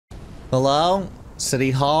Hello?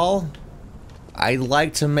 City Hall? I'd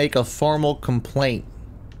like to make a formal complaint.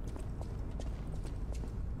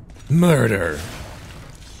 Murder.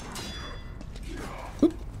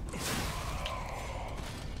 Oop.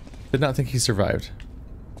 Did not think he survived.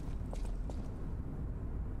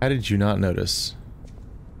 How did you not notice?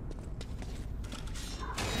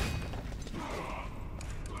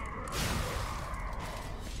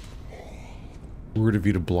 Word of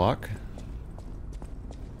you to block.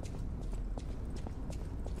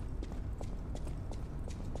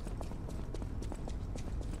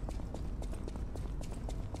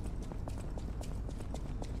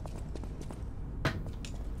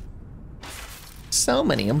 So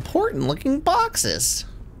many important looking boxes.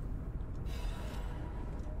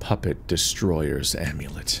 Puppet Destroyer's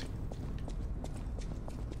Amulet.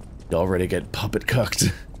 You already get puppet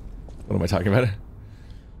cucked. What am I talking about?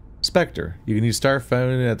 Spectre. You can use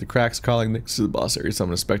Starphone at the cracks calling next to the boss area.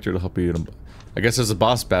 Summon a Spectre to help you in a... I guess there's a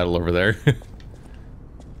boss battle over there.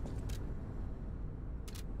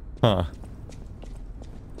 Huh.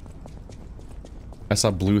 I saw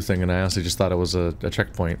a blue thing and I honestly just thought it was a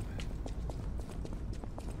checkpoint.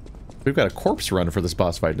 We've got a corpse run for this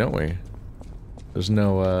boss fight, don't we? There's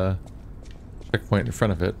no, checkpoint in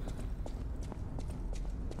front of it.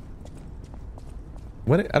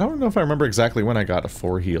 When I don't know if I remember exactly when I got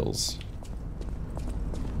 4 heals.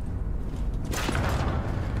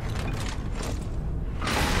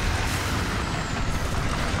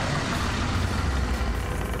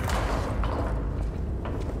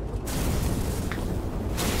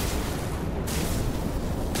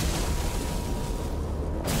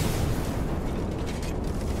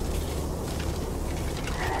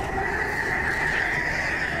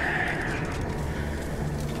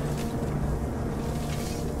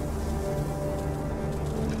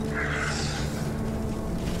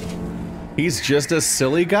 He's just a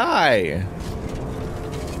silly guy.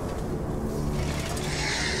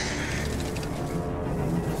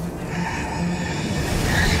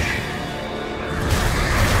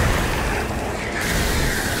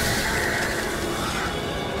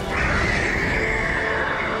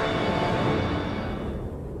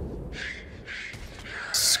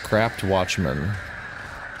 Scrapped Watchman.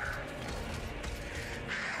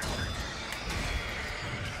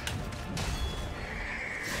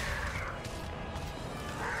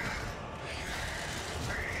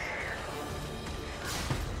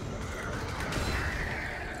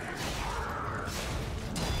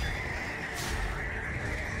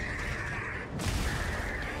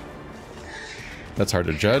 That's hard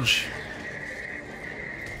to judge.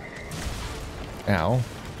 Ow.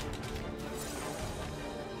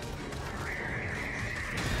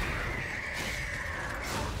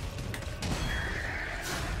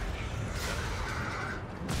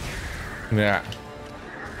 Yeah.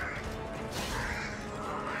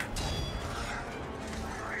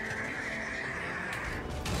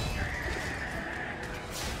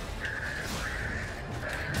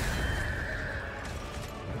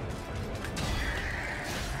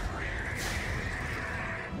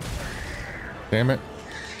 Damn it.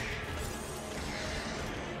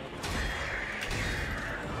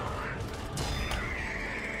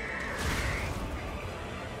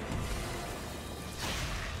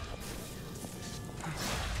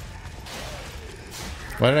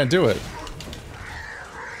 Why didn't I do it?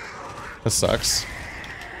 That sucks.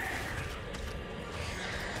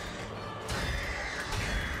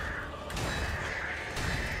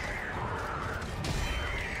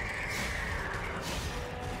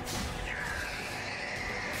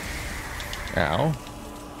 Ow.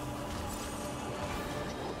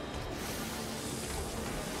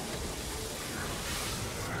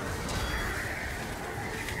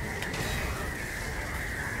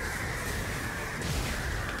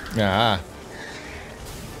 Ah.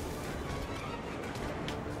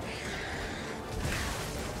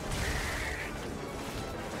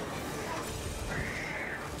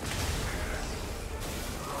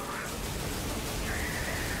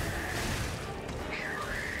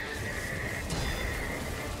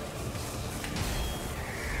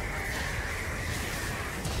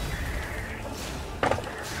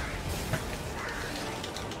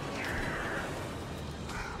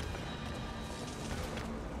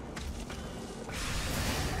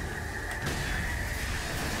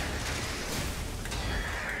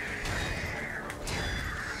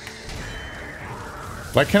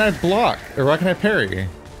 Why can't I block? Or why can't I parry?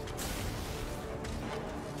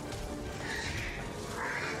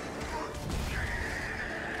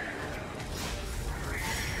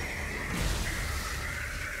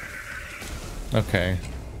 Okay.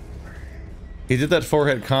 He did that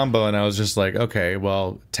 4-hit combo and I was just like, okay,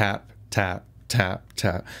 well, tap, tap, tap,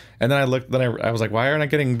 tap. And then I looked, then I was like, why aren't I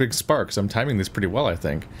getting big sparks? I'm timing this pretty well, I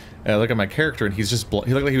think. And I look at my character and he's just,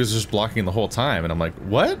 he looked like he was just blocking the whole time. And I'm like,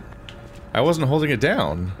 what? I wasn't holding it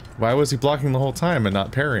down. Why was he blocking the whole time and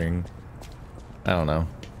not parrying? I don't know.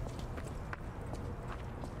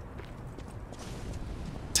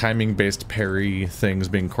 Timing-based parry things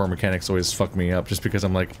being core mechanics always fuck me up, just because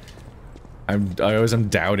I'm like, I always am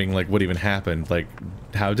doubting like what even happened. Like,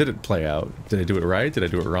 how did it play out? Did I do it right? Did I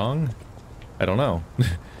do it wrong? I don't know.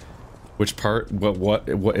 Which part? What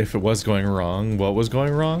if it was going wrong? What was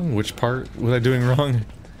going wrong? Which part was I doing wrong?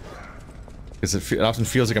 Because it often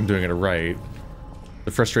feels like I'm doing it right.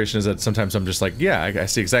 The frustration is that sometimes I'm just like, yeah, I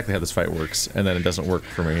see exactly how this fight works, and then it doesn't work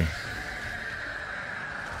for me.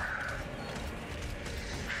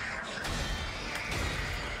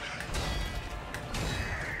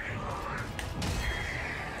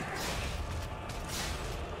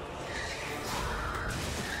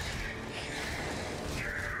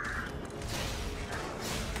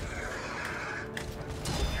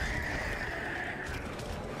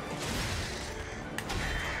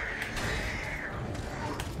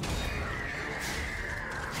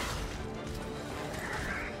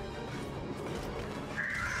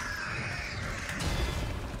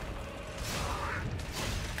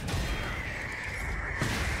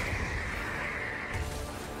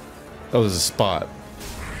 Oh, there's a spot.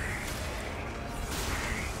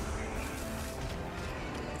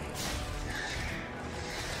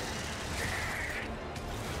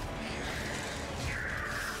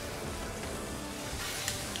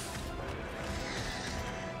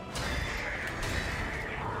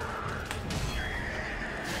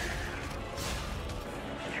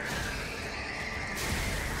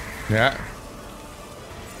 Yeah.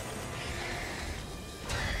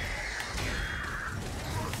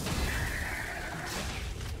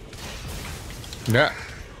 Yeah.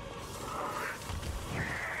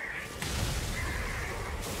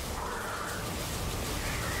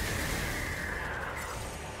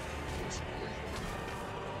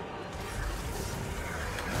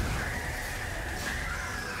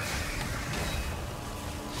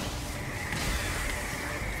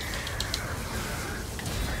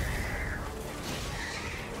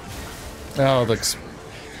 Oh, like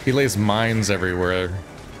he lays mines everywhere.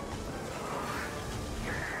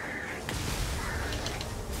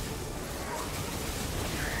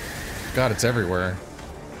 God, it's everywhere.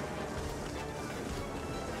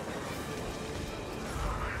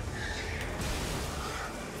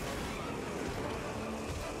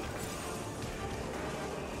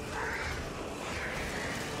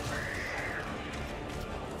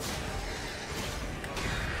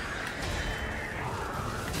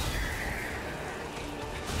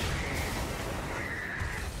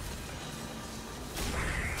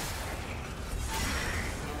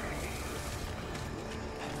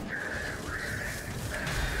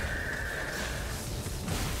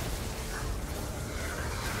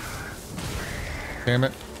 Damn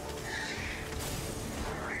it.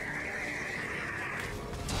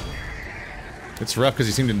 It's rough because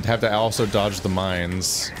you seem to have to also dodge the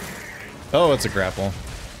mines. Oh, it's a grapple.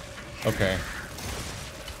 Okay.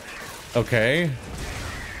 Okay.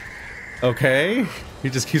 Okay. He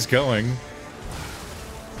just keeps going.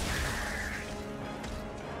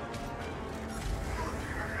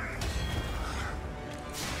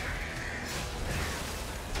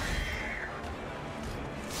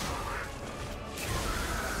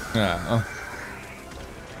 Oh.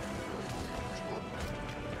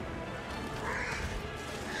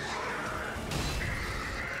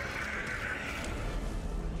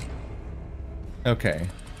 Okay.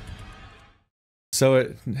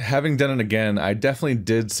 So having done it again, I definitely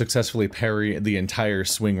did successfully parry the entire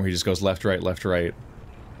swing where he just goes left, right, left, right.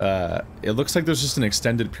 It looks like there's just an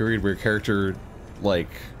extended period where your character, like,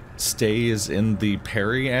 stays in the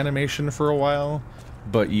parry animation for a while.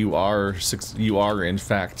 But you are in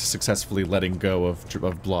fact successfully letting go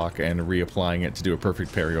of block and reapplying it to do a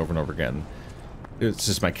perfect parry over and over again. It's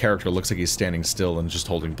just my character looks like he's standing still and just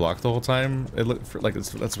holding block the whole time.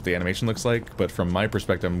 That's what the animation looks like. But from my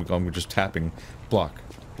perspective, I'm just tapping block,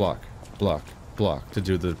 block, block, block to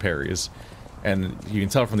do the parries, and you can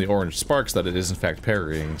tell from the orange sparks that it is in fact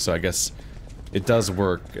parrying. So I guess it does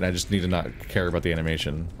work, and I just need to not care about the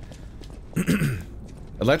animation.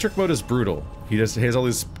 Electric mode is brutal. He has all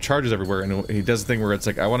these charges everywhere, and he does the thing where it's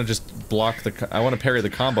like, I want to just block I want to parry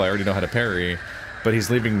the combo I already know how to parry, but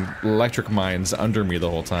he's leaving electric mines under me the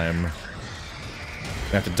whole time. I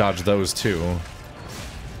have to dodge those too.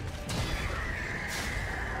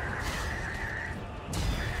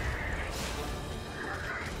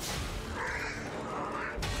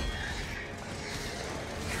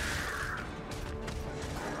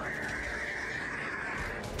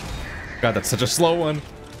 God, that's such a slow one.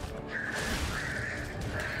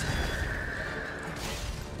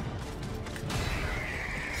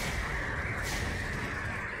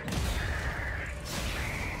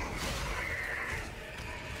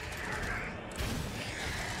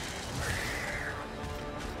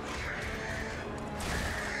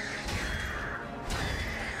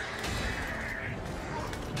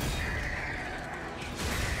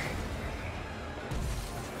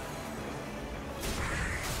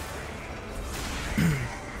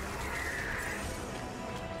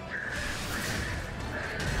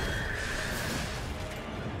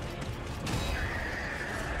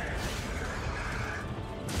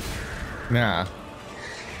 Nah.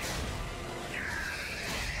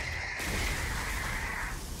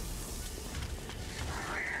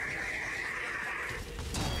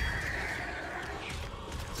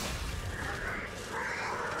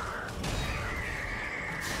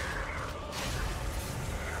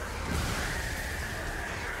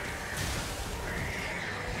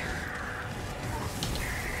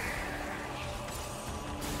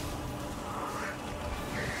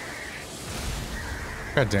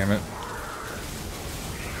 God damn it.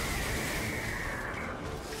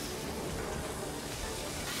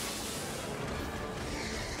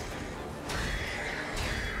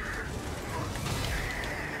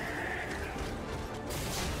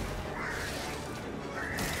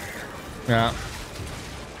 Yeah.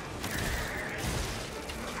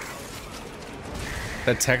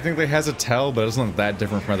 That technically has a tell, but it doesn't look that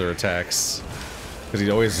different from other attacks. Because he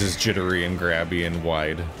always is jittery and grabby and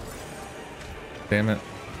wide. Damn it.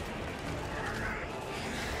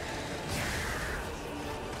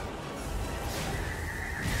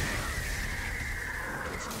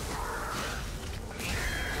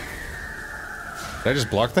 Did I just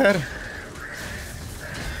block that?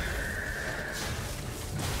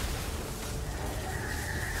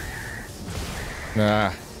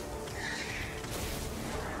 Nah.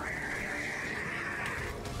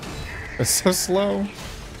 It's so slow.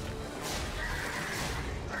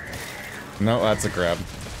 No, that's a grab.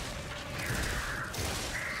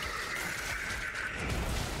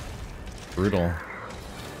 Brutal.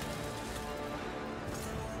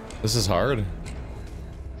 This is hard.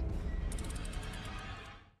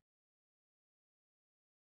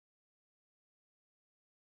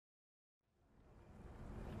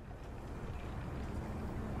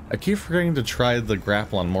 I keep forgetting to try the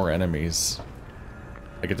grapple on more enemies.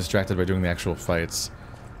 I get distracted by doing the actual fights.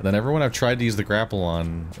 And then everyone I've tried to use the grapple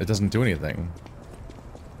on, it doesn't do anything.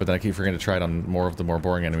 But then I keep forgetting to try it on more of the more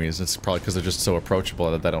boring enemies. It's probably because they're just so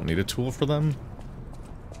approachable that I don't need a tool for them.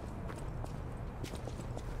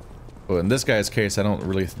 But in this guy's case, I don't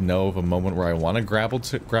really know of a moment where I want to grapple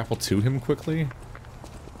to him quickly.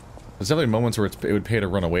 There's definitely moments where it would pay to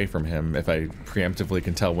run away from him if I preemptively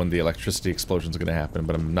can tell when the electricity explosion is going to happen,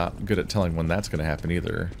 but I'm not good at telling when that's going to happen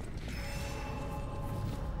either.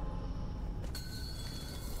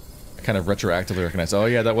 I kind of retroactively recognize, oh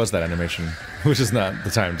yeah, that was that animation, which is not the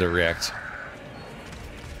time to react.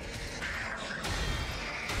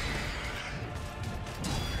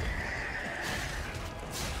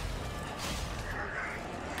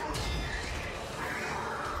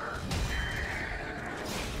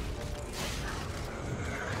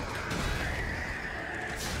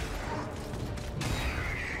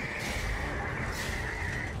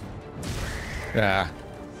 Yeah.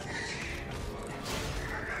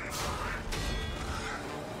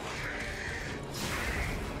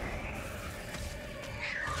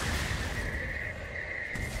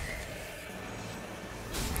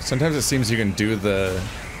 Sometimes it seems you can do the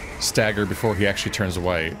stagger before he actually turns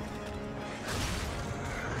white.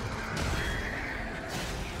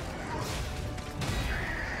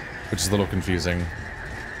 Which is a little confusing.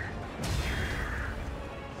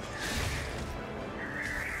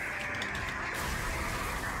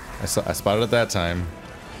 I spotted it that time.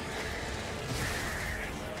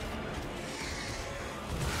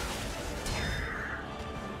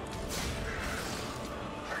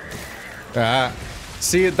 Ah,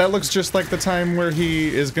 see, that looks just like the time where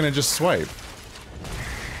he is gonna just swipe.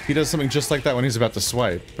 He does something just like that when he's about to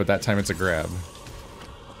swipe, but that time it's a grab.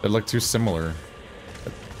 They look too similar.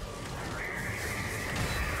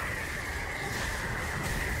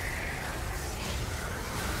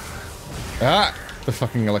 Ah! The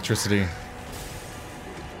fucking electricity.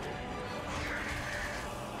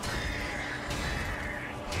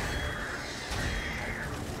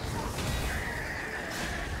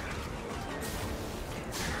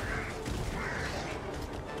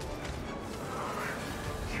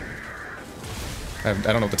 I don't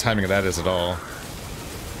know what the timing of that is at all.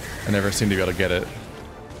 I never seem to be able to get it.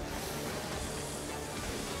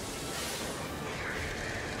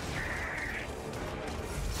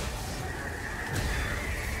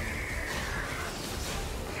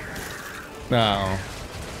 No.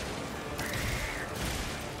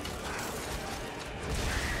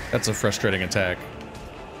 That's a frustrating attack.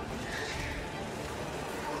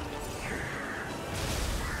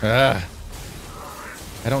 Ah.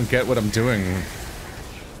 I don't get what I'm doing.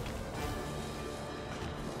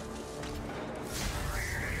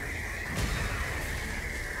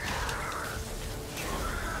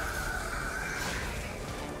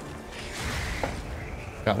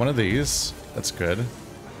 Got one of these. That's good.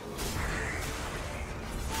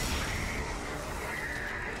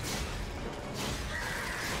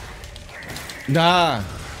 Nah!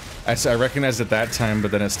 I recognized it that time,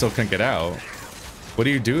 but then it still couldn't get out. What do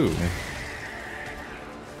you do?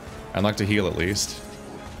 I'd like to heal at least.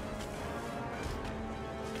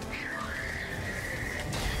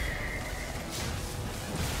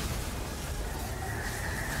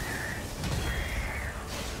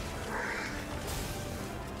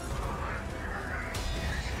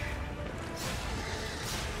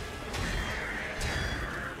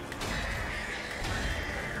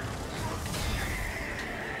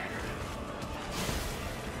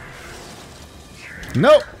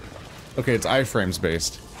 No! Okay, it's iframes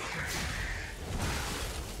based.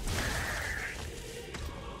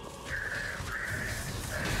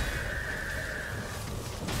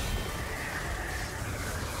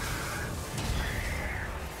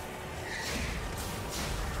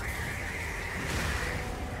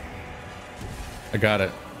 I got it.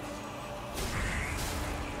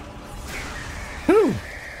 Whew!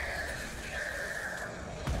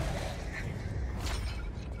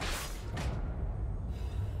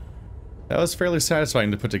 That was fairly satisfying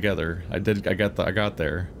to put together. I got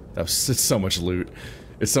there. It's so much loot.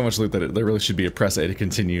 It's so much loot that there really should be a press A to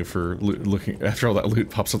continue for looking after all that loot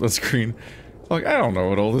pops up on the screen. Like, I don't know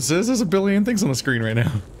what all this is. There's a billion things on the screen right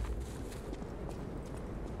now.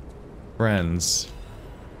 Friends.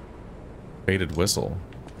 Faded whistle.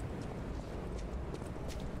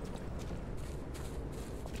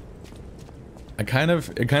 It kind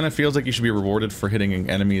of feels like you should be rewarded for hitting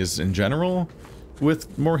enemies in general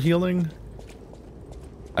with more healing.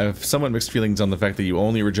 I have somewhat mixed feelings on the fact that you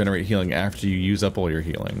only regenerate healing after you use up all your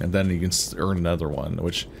healing, and then you can earn another one,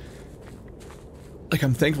 which, like,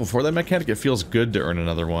 I'm thankful for that mechanic. It feels good to earn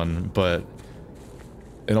another one, but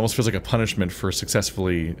it almost feels like a punishment for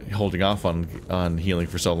successfully holding off on healing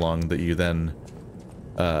for so long that you then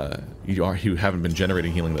you haven't been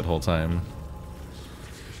generating healing that whole time.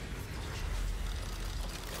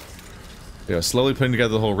 You know, slowly putting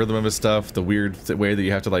together the whole rhythm of his stuff, the weird way that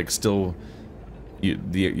you have to like still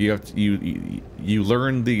you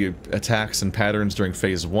learn the attacks and patterns during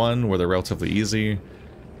phase 1 where they're relatively easy,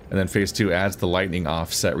 and then phase 2 adds the lightning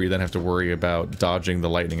offset where you then have to worry about dodging the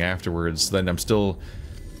lightning afterwards. Then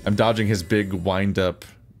I'm dodging his big wind up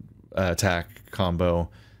attack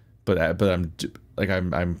combo, but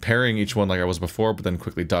I'm parrying each one like I was before, but then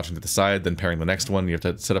quickly dodging to the side, then parrying the next one. You have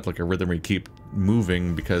to set up like a rhythm where you keep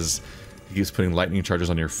moving because he keeps putting lightning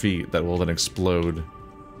charges on your feet that will then explode.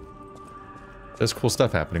 There's cool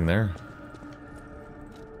stuff happening there.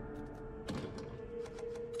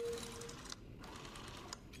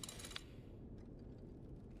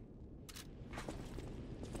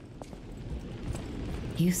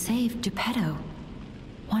 You saved Geppetto.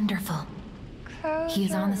 Wonderful. He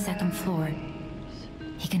is on the 2nd floor.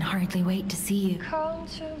 He can hardly wait to see you.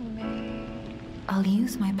 I'll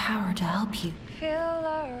use my power to help you.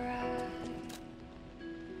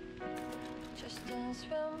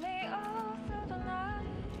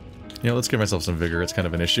 Yeah, let's give myself some vigor. It's kind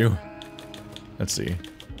of an issue. Let's see.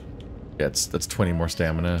 Yeah, that's 20 more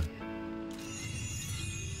stamina.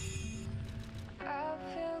 I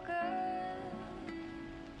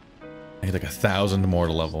need like 1,000 more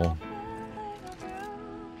to level.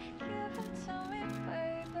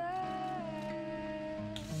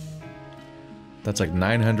 That's like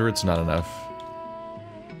 900, it's not enough.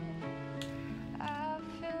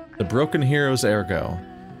 The broken hero's ergo.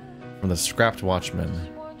 From the scrapped Watchman.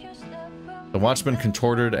 The Watchman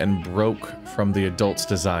contorted and broke from the adult's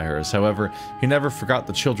desires. However, he never forgot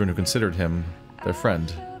the children who considered him their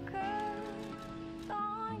friend.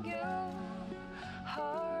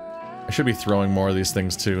 I should be throwing more of these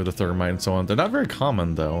things too, the thermite and so on. They're not very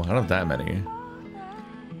common though. I don't have that many.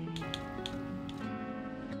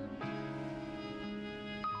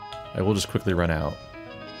 I will just quickly run out.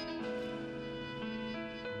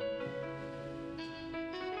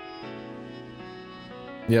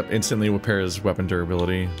 Yep, instantly repair his weapon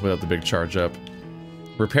durability without the big charge up.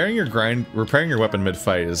 Repairing your weapon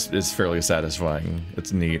mid-fight is fairly satisfying.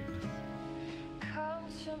 It's neat.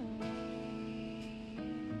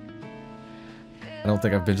 I don't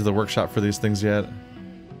think I've been to the workshop for these things yet.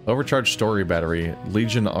 Overcharged story battery.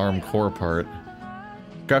 Legion arm core part.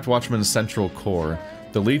 Craft Watchman's central core.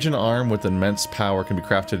 The Legion arm with immense power can be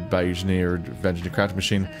crafted by engineered crafting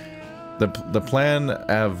machine. The plan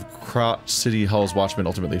of Krat City Hall's Watchman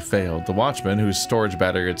ultimately failed. The Watchman, whose storage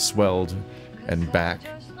battery had swelled and back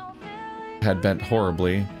had bent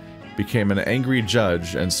horribly, became an angry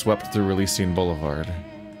judge and swept through Elysian Boulevard.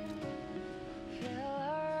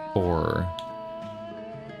 4.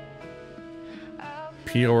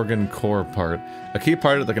 P organ core part. A key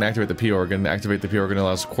part that can activate the P organ. Activate the P organ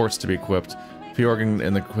allows quartz to be equipped. P organ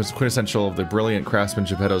and the quintessential of the brilliant craftsman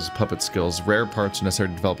Geppetto's puppet skills. Rare parts are necessary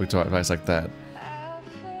to develop a device like that.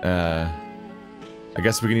 I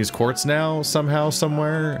guess we can use quartz now somehow,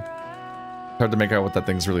 somewhere. Hard to make out what that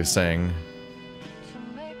thing's really saying.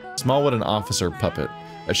 Small wooden officer puppet.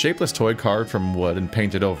 A shapeless toy carved from wood and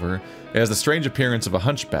painted over. It has the strange appearance of a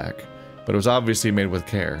hunchback, but it was obviously made with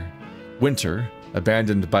care. Winter,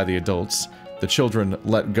 abandoned by the adults. The children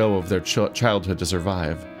let go of their childhood to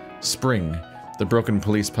survive. Spring, the broken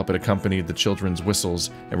police puppet accompanied the children's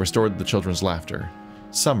whistles and restored the children's laughter.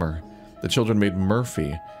 Summer, the children made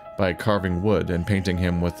Murphy by carving wood and painting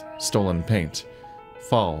him with stolen paint.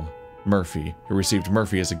 Fall, Murphy, who received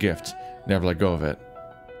Murphy as a gift, never let go of it.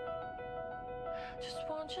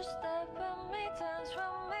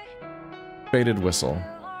 Faded whistle.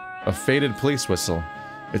 A faded police whistle.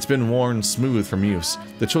 It's been worn smooth from use.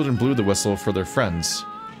 The children blew the whistle for their friends.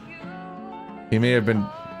 He may have been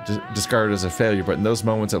discarded as a failure, but in those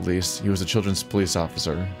moments at least, he was a children's police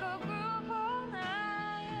officer.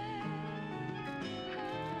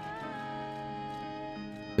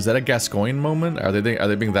 Is that a Gascoigne moment? Are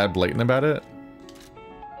they being that blatant about it?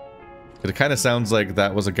 It kind of sounds like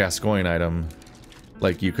that was a Gascoigne item.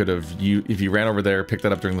 Like you could have, if you ran over there, picked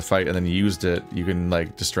that up during the fight, and then used it, you can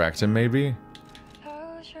like distract him maybe.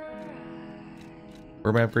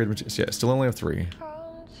 Where my upgrade materials? Yeah, still only have 3.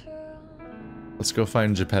 Let's go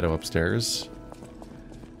find Geppetto upstairs.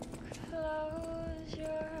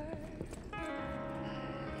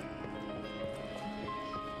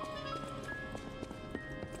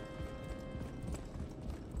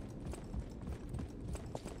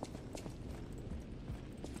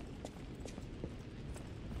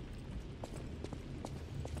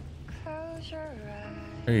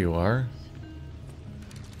 There you are.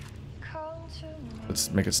 Let's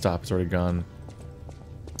make it stop. It's already gone.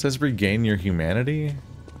 It says regain your humanity?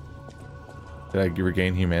 Did I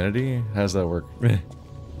regain humanity? How does that work?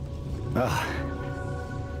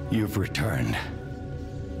 You've returned.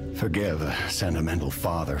 Forgive a sentimental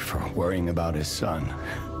father for worrying about his son.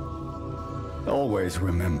 Always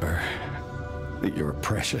remember that you're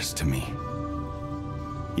precious to me.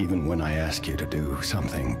 Even when I ask you to do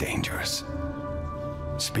something dangerous.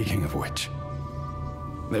 Speaking of which,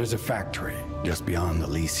 there's a factory just beyond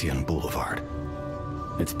Elysian Boulevard.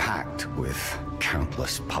 It's packed with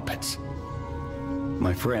countless puppets.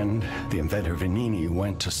 My friend, the inventor Venini,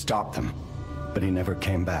 went to stop them, but he never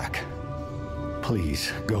came back.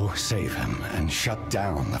 Please, go save him and shut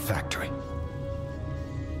down the factory.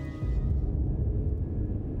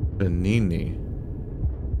 Venini.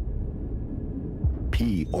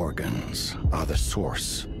 P organs are the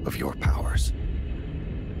source of your powers.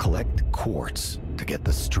 Collect quartz to get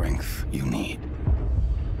the strength you need.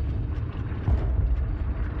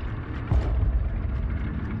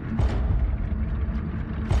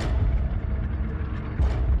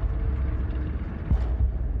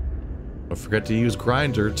 Don't forget to use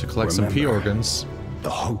grinder to collect some P organs. The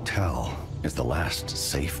hotel is the last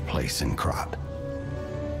safe place in Krat.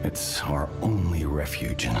 It's our only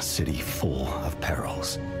refuge in a city full of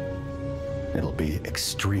perils. It'll be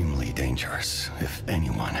extremely dangerous if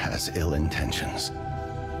anyone has ill intentions.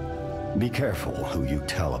 Be careful who you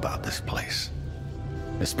tell about this place,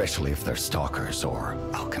 especially if they're stalkers or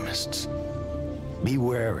alchemists. Be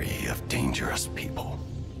wary of dangerous people.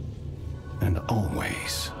 And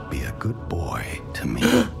always be a good boy to me.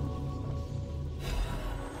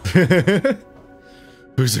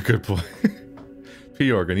 Who's a good boy?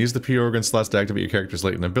 P organ. Use the P organ slots to activate your character's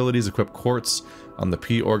latent abilities. Equip quartz on the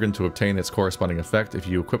P organ to obtain its corresponding effect. If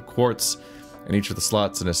you equip quartz in each of the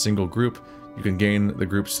slots in a single group, you can gain the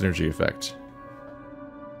group synergy effect.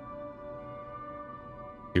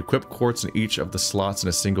 You equip quartz in each of the slots in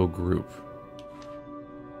a single group.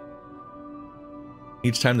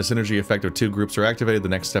 Each time the synergy effect of 2 groups are activated, the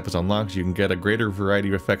next step is unlocked. You can get a greater variety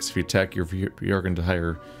of effects if you attack your P organ to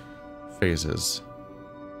higher phases.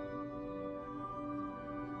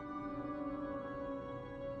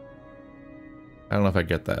 I don't know if I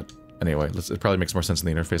get that. Anyway, it probably makes more sense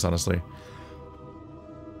in the interface, honestly.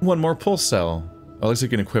 One more pulse cell. Oh, at least you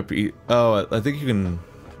can equip... Oh, I think you can...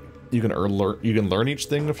 You can learn each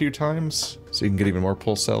thing a few times, so you can get even more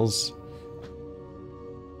pulse cells.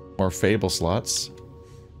 More fable slots.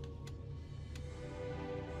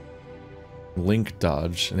 Link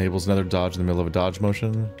dodge enables another dodge in the middle of a dodge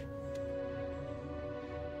motion.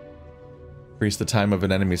 Increase the time of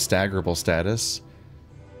an enemy's staggerable status.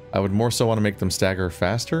 I would more so want to make them stagger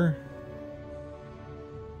faster.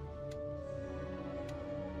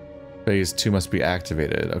 Phase 2 must be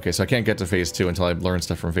activated. Okay, so I can't get to phase 2 until I learn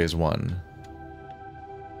stuff from phase 1.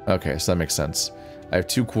 Okay, so that makes sense. I have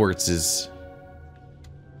 2 quartzes.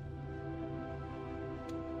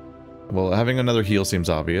 Well, having another heal seems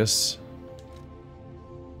obvious.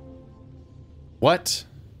 What?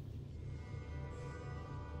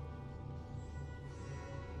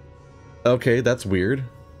 Okay, that's weird.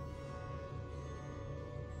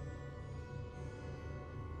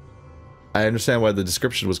 I understand why the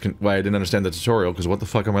description was why I didn't understand the tutorial, because what the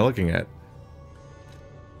fuck am I looking at?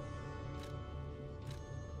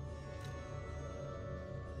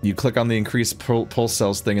 You click on the increased pulse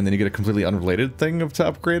cells thing and then you get a completely unrelated thing to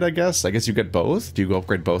upgrade, I guess? I guess you get both? Do you go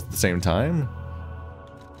upgrade both at the same time?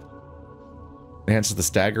 Enhances the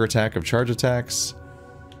stagger attack of charge attacks.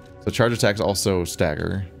 So charge attacks also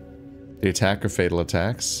stagger. The attack of fatal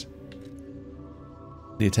attacks.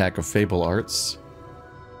 The attack of fable arts.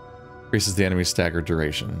 Increases the enemy's stagger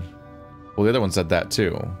duration. Well, the other one said that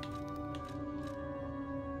too.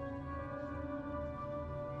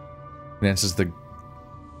 Enhances the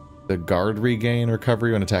guard regain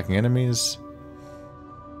recovery when attacking enemies.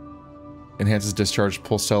 Enhances discharge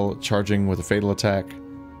pulse cell charging with a fatal attack.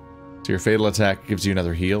 So your fatal attack gives you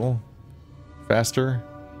another heal faster.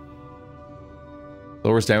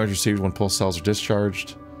 Lowers damage received when pulse cells are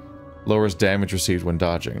discharged. Lowers damage received when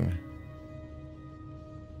dodging.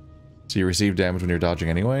 So you receive damage when you're dodging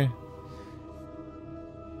anyway.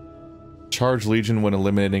 Charge Legion when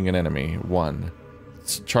eliminating an enemy. 1.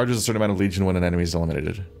 Charges a certain amount of Legion when an enemy is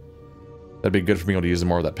eliminated. That'd be good for being able to use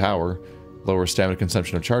more of that power. Lower stamina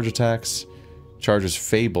consumption of charge attacks. Charges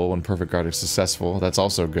Fable when perfect guard is successful. That's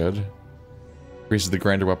also good. Increases the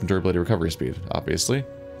grinder weapon durability recovery speed, obviously.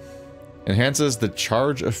 Enhances the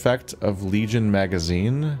charge effect of Legion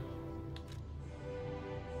magazine.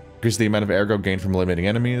 Increases the amount of ergo gained from eliminating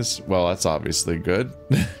enemies. Well, that's obviously good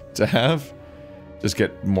to have. Just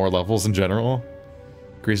get more levels in general.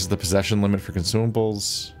 Increases the possession limit for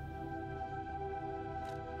consumables.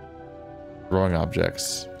 Throwing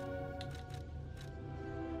objects.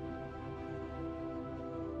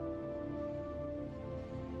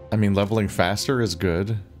 I mean, leveling faster is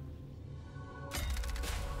good.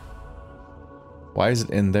 Why is it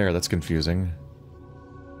in there? That's confusing.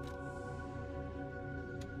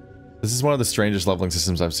 This is one of the strangest leveling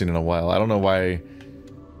systems I've seen in a while. I don't know why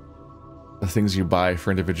the things you buy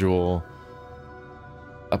for individual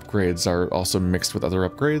upgrades are also mixed with other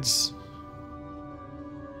upgrades.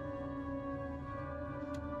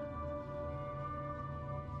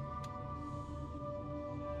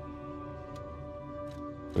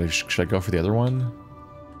 Should I go for the other one?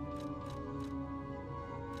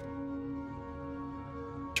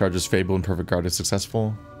 Charges Fable and Perfect Guard is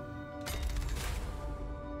successful.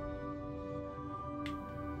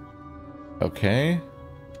 Okay.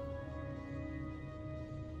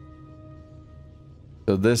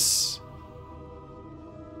 So this...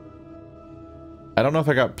 I don't know if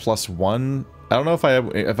I got +1. I don't know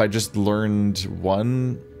if I just learned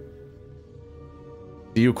 1.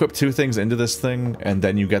 Do you equip 2 things into this thing and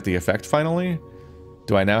then you get the effect finally?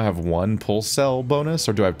 Do I now have 1 pulse cell bonus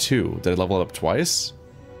or do I have 2? Did I level it up twice?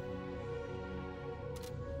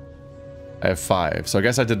 I have 5. So I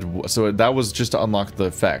guess I did... So that was just to unlock the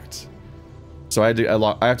effect. So I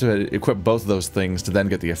have to equip both of those things to then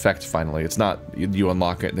get the effect finally. It's not you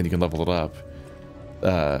unlock it and then you can level it up.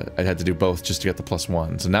 I had to do both just to get the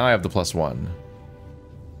 +1. So now I have the +1.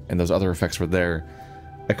 And those other effects were there.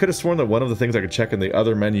 I could have sworn that one of the things I could check in the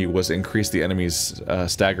other menu was increase the enemy's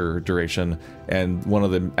stagger duration, and one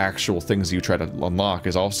of the actual things you try to unlock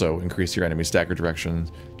is also increase your enemy's stagger duration.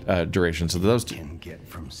 So those two can get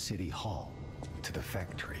from City Hall to the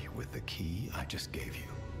factory with the key I just gave you.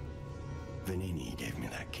 Vanini gave me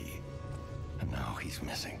that key, and now he's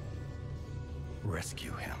missing.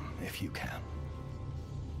 Rescue him if you can.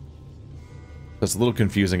 It's a little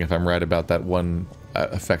confusing if I'm right about that one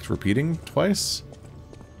effect repeating twice.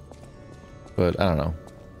 But I don't know.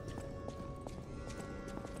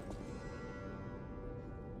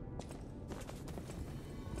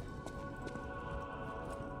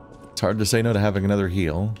 It's hard to say no to having another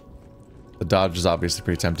heal. The dodge is obviously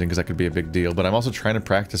pretty tempting because that could be a big deal, but I'm also trying to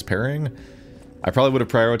practice parrying. I probably would have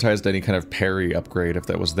prioritized any kind of parry upgrade if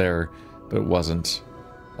that was there, but it wasn't.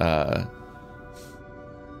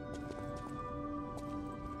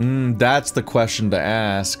 That's the question to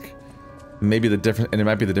ask. Maybe the difference, and it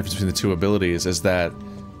might be the difference between the two abilities, is that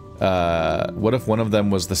what if one of them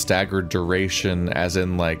was the staggered duration, as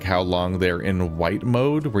in like how long they're in white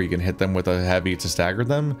mode, where you can hit them with a heavy to stagger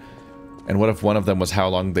them? And what if one of them was how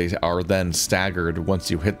long they are then staggered once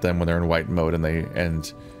you hit them when they're in white mode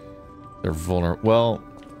and they're vulnerable? Well,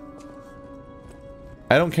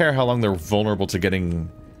 I don't care how long they're vulnerable to getting.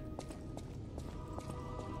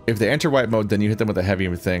 If they enter white mode, then you hit them with a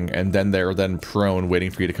heavy thing, and then they're then prone,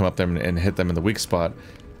 waiting for you to come up them and hit them in the weak spot.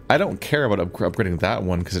 I don't care about upgrading that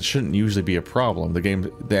one, because it shouldn't usually be a problem.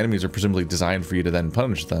 The enemies are presumably designed for you to then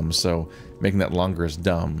punish them, so making that longer is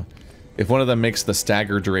dumb. If one of them makes the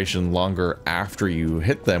stagger duration longer after you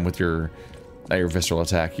hit them with your, not your visceral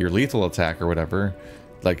attack, your lethal attack or whatever,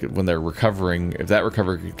 like when they're recovering, if that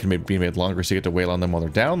recovery can be made longer so you get to wail on them while they're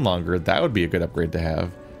down longer, that would be a good upgrade to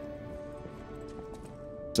have.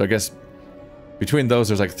 So I guess between those,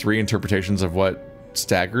 there's like 3 interpretations of what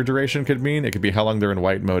stagger duration could mean. It could be how long they're in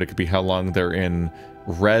white mode, it could be how long they're in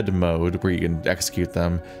red mode where you can execute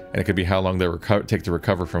them, and it could be how long they take to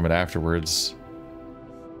recover from it afterwards.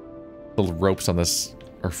 The little ropes on this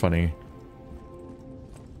are funny.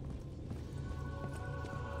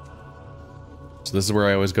 So this is where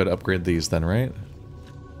I always go to upgrade these then, right?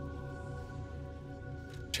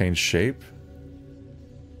 Change shape?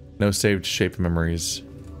 No saved shape memories.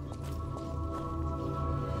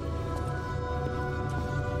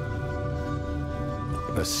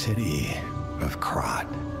 The city of Krat.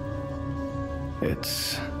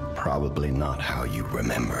 It's probably not how you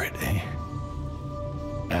remember it, eh?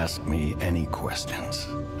 Ask me any questions,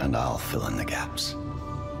 and I'll fill in the gaps.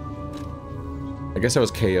 I guess I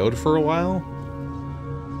was KO'd for a while.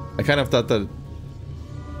 I kind of thought that,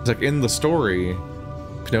 it's like in the story,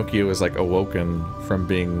 Pinocchio is like awoken from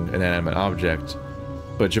being an inanimate object,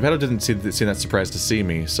 but Geppetto didn't seem that surprised to see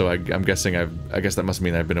me, so I'm guessing I guess that must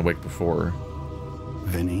mean I've been awake before.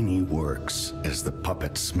 Venigni Works is the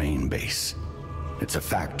puppet's main base. It's a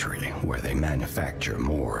factory where they manufacture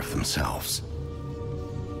more of themselves.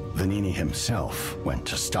 Venigni himself went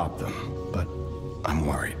to stop them, but I'm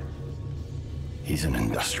worried. He's an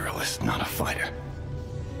industrialist, not a fighter.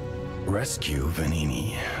 Rescue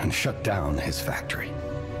Venigni and shut down his factory.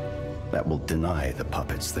 That will deny the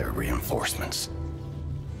puppets their reinforcements.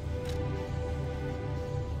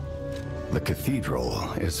 The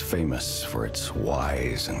cathedral is famous for its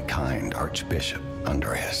wise and kind Archbishop,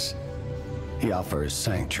 Andreas. He offers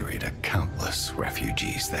sanctuary to countless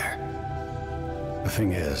refugees there. The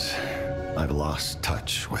thing is, I've lost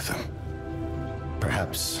touch with him.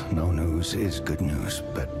 Perhaps no news is good news,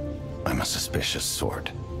 but I'm a suspicious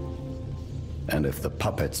sort. And if the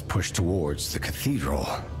puppets push towards the cathedral,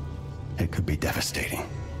 it could be devastating.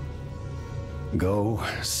 Go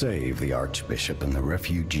save the Archbishop and the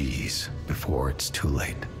refugees before it's too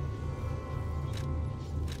late.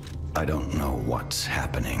 I don't know what's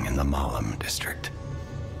happening in the Malum district.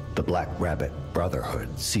 The Black Rabbit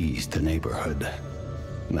Brotherhood seized the neighborhood,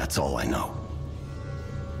 and that's all I know.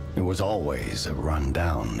 It was always a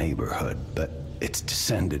run-down neighborhood, but it's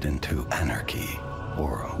descended into anarchy,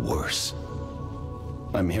 or worse.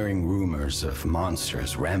 I'm hearing rumors of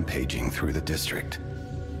monsters rampaging through the district.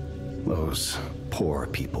 Those poor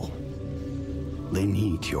people. They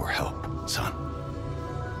need your help, son.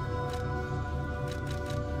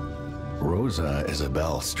 Rosa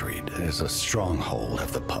Isabelle Street is a stronghold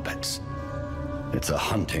of the puppets. It's a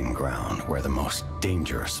hunting ground where the most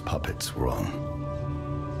dangerous puppets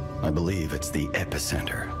roam. I believe it's the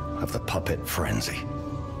epicenter of the puppet frenzy.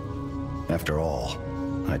 After all,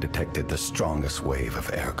 I detected the strongest wave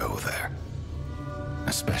of ergo there.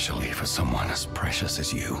 Especially for someone as precious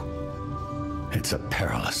as you. It's a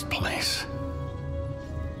perilous place.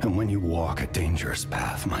 And when you walk a dangerous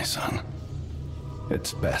path, my son,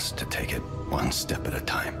 it's best to take it one step at a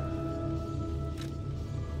time.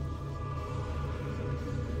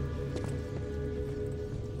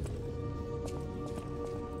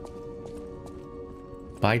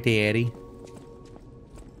 Bye, Daddy.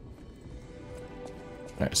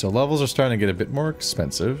 Alright, so levels are starting to get a bit more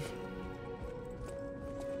expensive.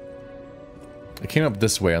 I came up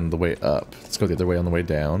this way on the way up. Let's go the other way on the way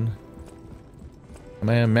down. Am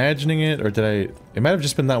I imagining it, or did I... It might have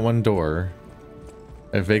just been that one door.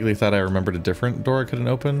 I vaguely thought I remembered a different door I couldn't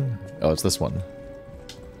open. Oh, it's this one.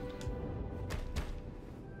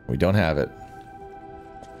 We don't have it.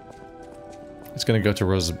 It's gonna go to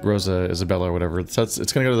Rosa Isabella or whatever. So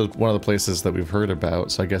it's gonna go to one of the places that we've heard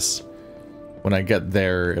about, so I guess when I get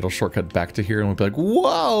there, it'll shortcut back to here and we'll be like,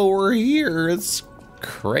 whoa, we're here! It's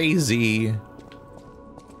crazy!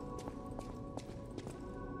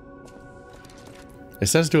 It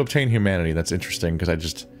says to obtain humanity. That's interesting because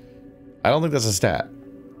I don't think that's a stat.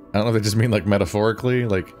 I don't know if they just mean like metaphorically,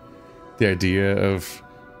 like the idea of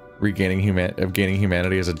gaining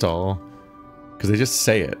humanity as a doll, because they just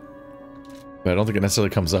say it, but I don't think it necessarily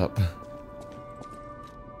comes up.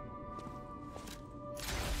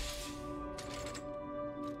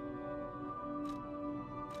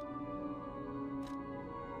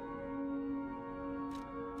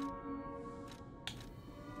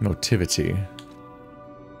 Motivity.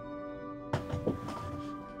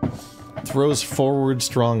 Throws forward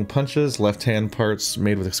strong punches. Left hand parts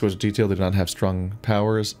made with exquisite detail. They do not have strong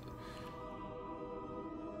powers.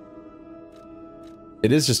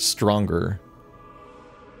 It is just stronger.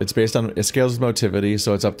 It's based on, it scales with motivity,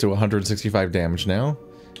 so it's up to 165 damage now.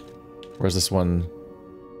 Whereas this one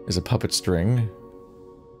is a puppet string.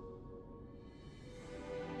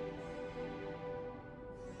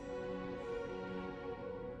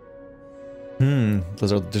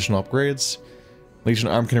 Those are additional upgrades. Legion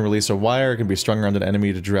arm can release a wire. It can be strung around an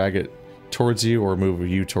enemy to drag it towards you or move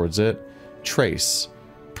you towards it. Trace.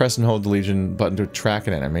 Press and hold the Legion button to track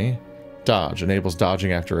an enemy. Dodge. Enables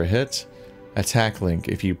dodging after a hit. Attack link.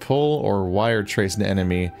 If you pull or wire trace an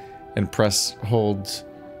enemy and press and hold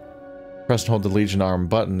the Legion arm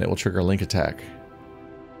button, it will trigger a link attack.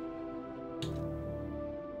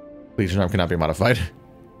 Legion arm cannot be modified.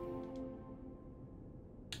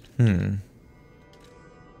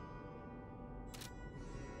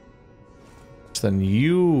 Then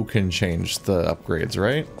you can change the upgrades,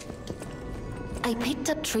 right? I picked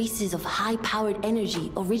up traces of high-powered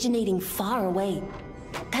energy originating far away.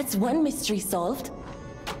 That's one mystery solved.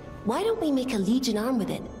 Why don't we make a Legion arm with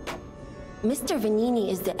it? Mr. Vanini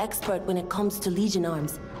is the expert when it comes to Legion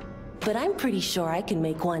arms, but I'm pretty sure I can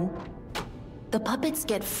make one. The puppets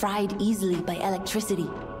get fried easily by electricity.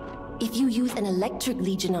 If you use an electric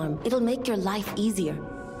Legion arm, it'll make your life easier.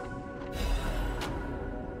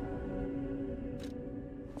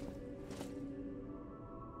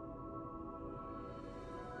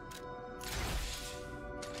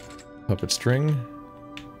 Puppet string.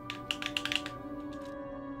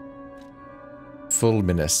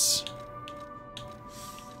 Fulminous.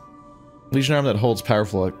 Legion arm that holds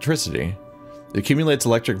powerful electricity. It accumulates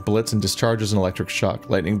electric blitz and discharges an electric shock.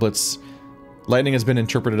 Lightning has been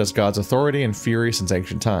interpreted as God's authority and fury since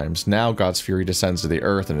ancient times. Now God's fury descends to the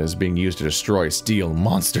earth and is being used to destroy, steal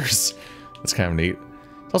monsters. That's kind of neat.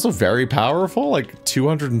 It's also very powerful, like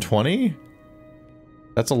 220?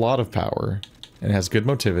 That's a lot of power. And it has good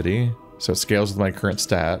motivity, so it scales with my current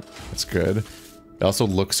stat. That's good. It also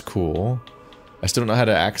looks cool. I still don't know how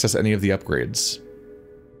to access any of the upgrades.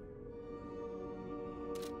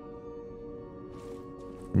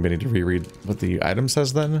 Maybe I need to reread what the item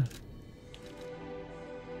says then.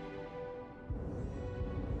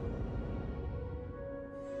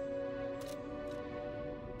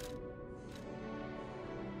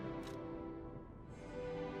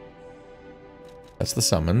 That's the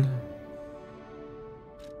summon.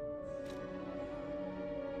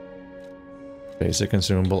 Basic,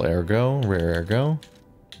 consumable, ergo, rare ergo.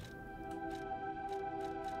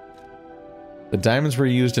 The diamonds were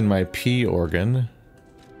used in my P organ.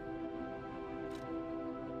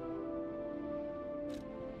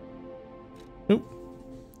 Oop.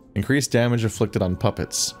 Increased damage inflicted on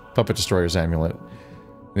puppets. Puppet Destroyer's amulet.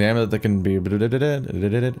 The amulet that can be...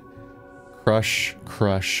 Crush,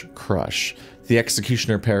 crush, crush. The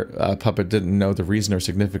executioner puppet didn't know the reason or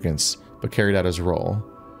significance, but carried out his role.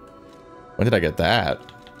 When did I get that?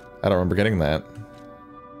 I don't remember getting that.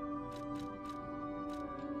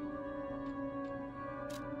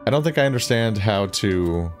 I don't think I understand how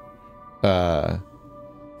to...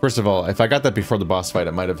 First of all, if I got that before the boss fight,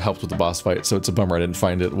 it might have helped with the boss fight, so it's a bummer I didn't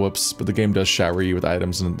find it. Whoops. But the game does shower you with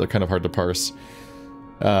items, and they're kind of hard to parse.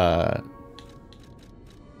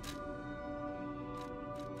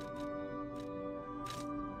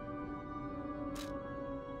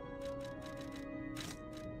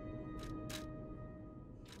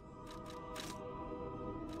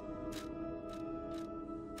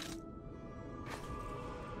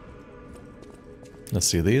 Let's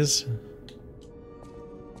see these.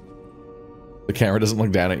 The camera doesn't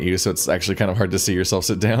look down at you, so it's actually kind of hard to see yourself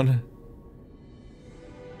sit down.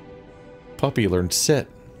 Puppy learned sit.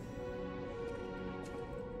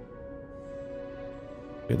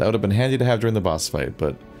 Okay, that would have been handy to have during the boss fight,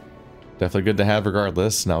 but definitely good to have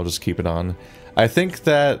regardless, and I'll just keep it on. I think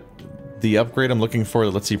that the upgrade I'm looking for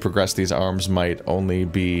that lets you progress these arms might only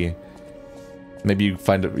be... Maybe you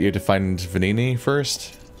have to find Vanini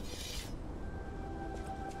first?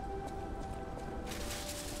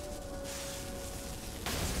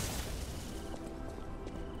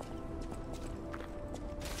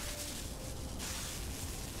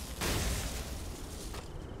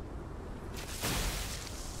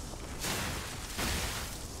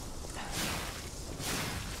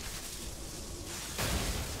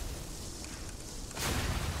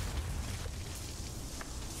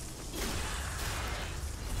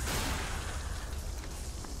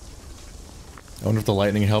 I wonder if the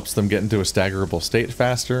lightning helps them get into a staggerable state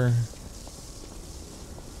faster.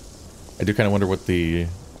 I do kind of wonder what the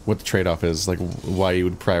trade-off is, like why you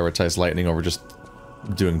would prioritize lightning over just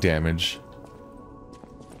doing damage.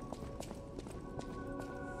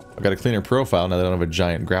 I've got a cleaner profile now that I don't have a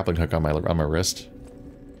giant grappling hook on my wrist.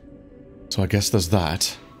 So I guess there's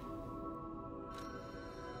that.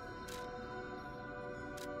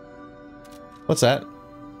 What's that?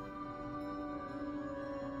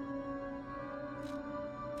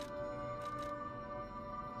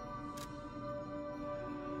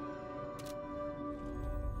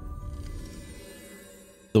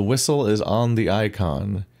 The whistle is on the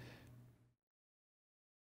icon.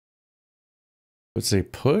 Would it say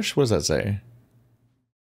push? What does that say? I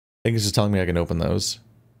think it's just telling me I can open those.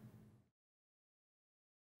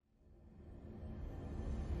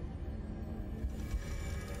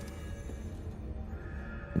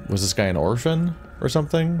 Was this guy an orphan or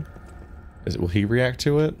something? Will he react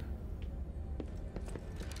to it?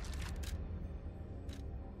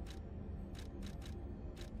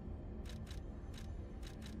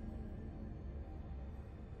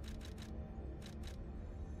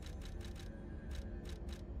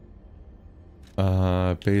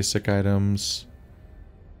 Basic items.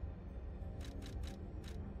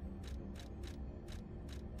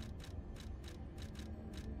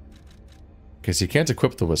 Okay, so you can't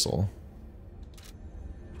equip the whistle.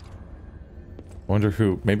 I wonder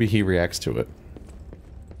who, maybe he reacts to it.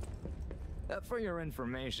 For your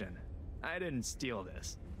information, I didn't steal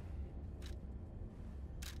this.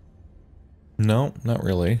 No, not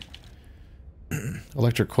really.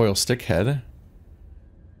 Electric coil stick head.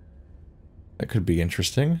 That could be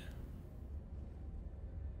interesting.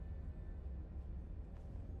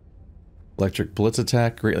 Electric blitz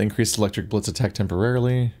attack. Greatly increased electric blitz attack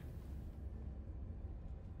temporarily.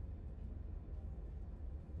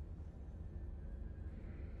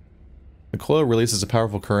 The coil releases a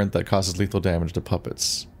powerful current that causes lethal damage to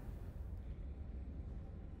puppets.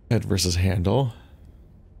 Head versus handle.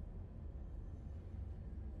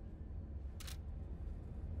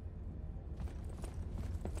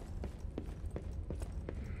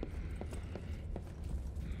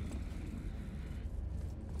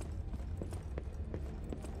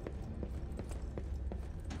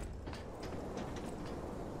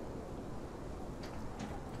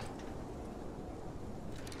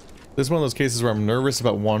 This is one of those cases where I'm nervous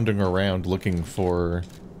about wandering around looking for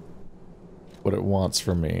what it wants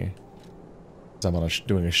from me. I'm on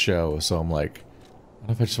doing a show, so I'm like,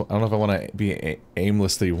 I don't know if I want to be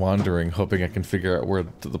aimlessly wandering, hoping I can figure out where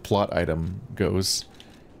the plot item goes.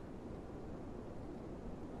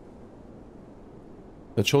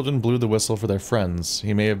 The children blew the whistle for their friends.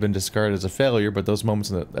 He may have been discarded as a failure, but those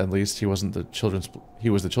moments, at least, he was the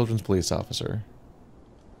children's police officer.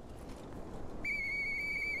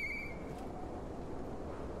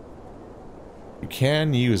 You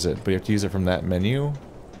can use it, but you have to use it from that menu.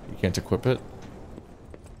 You can't equip it.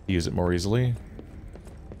 Use it more easily.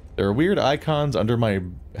 There are weird icons under my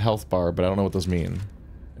health bar, but I don't know what those mean.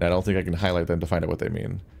 And I don't think I can highlight them to find out what they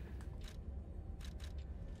mean.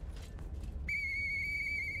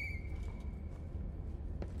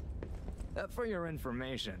 For your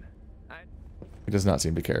information, He does not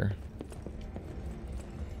seem to care.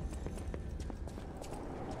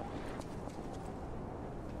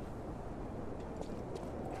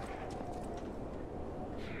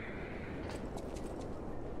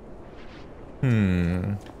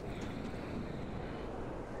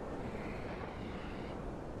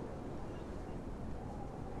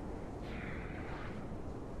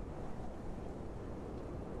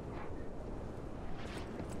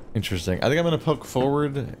 Interesting. I think I'm going to poke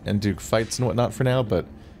forward and do fights and whatnot for now, but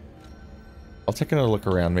I'll take another look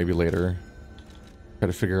around maybe later. Try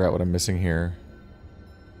to figure out what I'm missing here.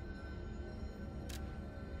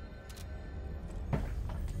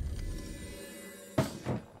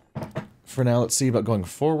 For now, let's see about going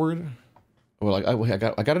forward. Well, I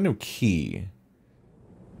got a new key.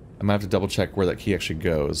 I might have to double check where that key actually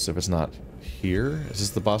goes. If it's not here, is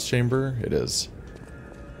this the boss chamber? It is.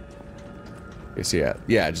 Okay, so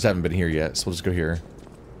yeah, I just haven't been here yet, so we'll just go here.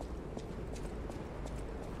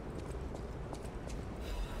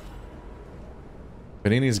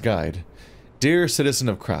 Vanini's Guide. Dear citizen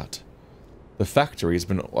of Krat, the factory has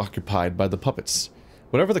been occupied by the puppets.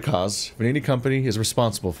 Whatever the cause, Vanini Company is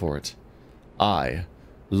responsible for it. I,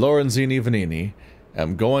 Lorenzini Vanini,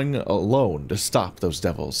 am going alone to stop those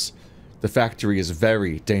devils. The factory is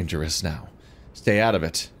very dangerous now. Stay out of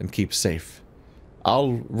it and keep safe.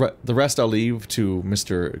 The rest I'll leave to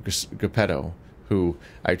Mr. Geppetto, who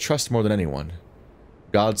I trust more than anyone.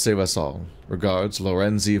 God save us all. Regards,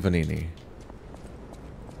 Lorenzi Vanini.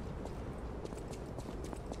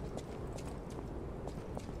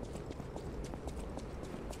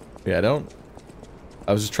 Yeah,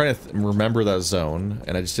 I was just trying to remember that zone,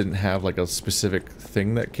 and I just didn't have like a specific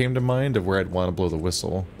thing that came to mind of where I'd want to blow the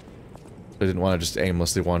whistle. I didn't want to just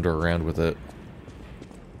aimlessly wander around with it.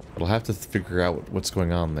 But I'll have to figure out what's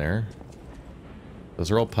going on there.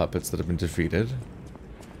 Those are all puppets that have been defeated.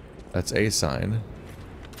 That's a sign.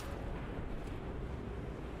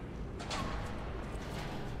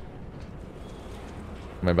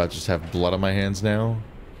 Am I about to just have blood on my hands now?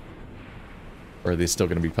 Or are they still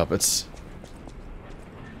going to be puppets?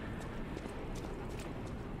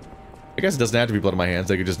 I guess it doesn't have to be blood on my hands.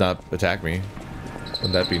 They could just not attack me.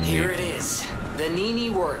 Wouldn't that be neat? Here it is.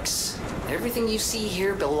 Venini works. Everything you see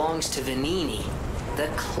here belongs to Venini, the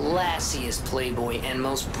classiest playboy and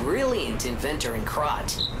most brilliant inventor in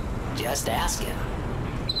Krat. Just ask him.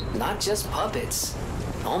 Not just puppets.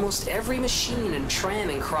 Almost every machine and tram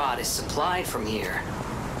in Krat is supplied from here.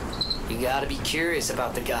 You gotta be curious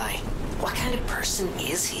about the guy. What kind of person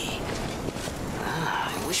is he?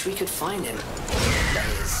 I wish we could find him. That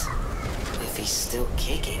is, if he's still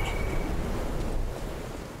kicking.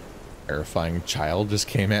 Terrifying child just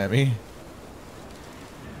came at me.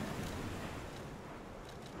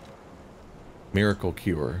 Miracle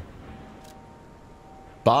cure.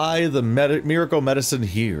 Buy the miracle medicine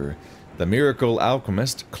here. The miracle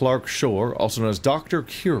alchemist, Clark Shore, also known as Dr.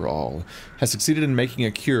 Cure-All, has succeeded in making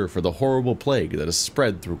a cure for the horrible plague that has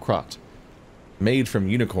spread through Krat. Made from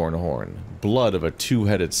unicorn horn, blood of a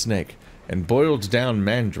two-headed snake, and boiled down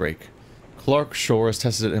mandrake, Clark Shore has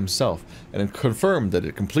tested it himself and confirmed that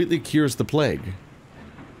it completely cures the plague.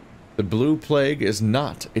 The blue plague is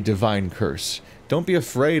not a divine curse. Don't be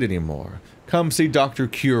afraid anymore. Come see Dr.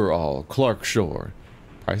 Cure-All, Clark Shore.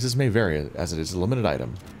 Prices may vary as it is a limited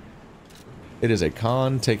item. It is a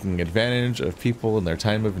con taking advantage of people in their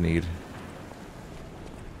time of need.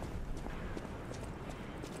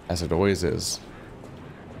 As it always is.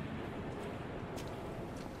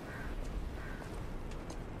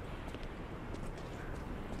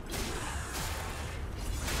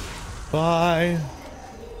 Bye.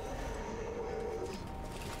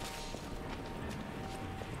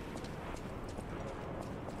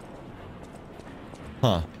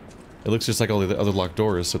 Huh. It looks just like all the other locked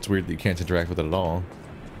doors, so it's weird that you can't interact with it at all.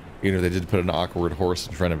 Even if they did put an awkward horse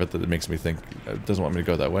in front of it, that it makes me think it doesn't want me to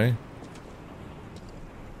go that way.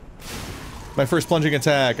 My first plunging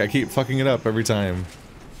attack! I keep fucking it up every time.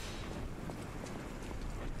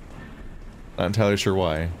 Not entirely sure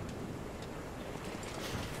why.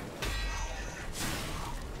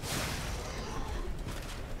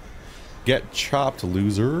 Get chopped,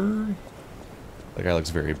 loser! That guy looks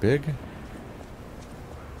very big.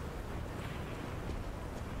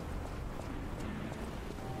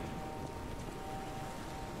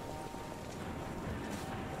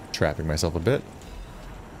 Trapping myself a bit.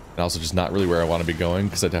 And also just not really where I want to be going,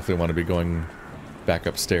 because I definitely want to be going back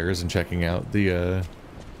upstairs and checking out the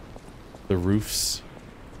roofs.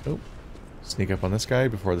 Oh. Sneak up on this guy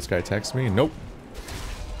before this guy attacks me. Nope.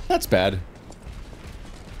 That's bad.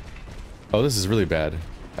 Oh, this is really bad.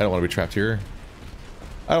 I don't want to be trapped here.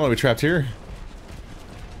 I don't want to be trapped here.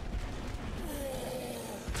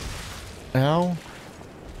 Ow.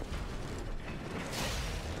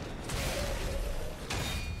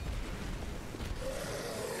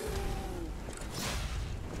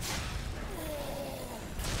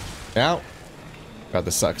 Ow. God,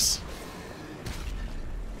 this sucks.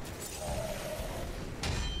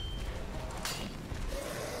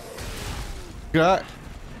 God.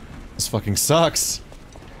 This fucking sucks.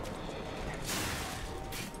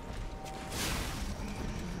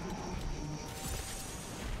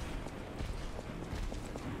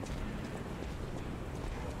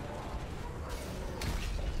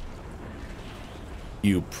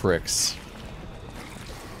 You pricks.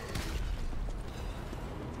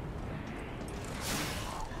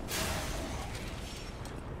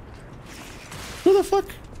 Who the fuck?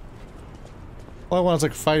 All I want is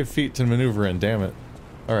like 5 feet to maneuver in, damn it.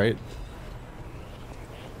 Alright.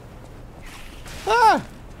 Ah!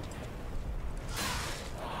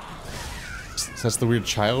 That's the weird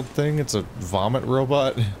child thing? It's a vomit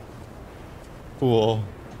robot? Cool.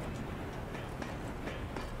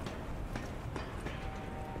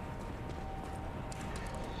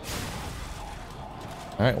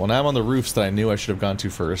 Alright, well now I'm on the roofs that I knew I should have gone to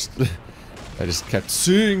first. I just kept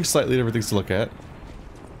seeing slightly different things to look at.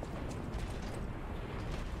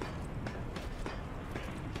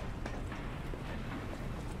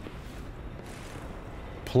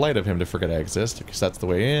 Polite of him to forget I exist, because that's the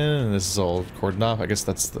way in, and this is all cordoned off. I guess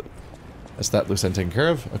that's that loose end taken care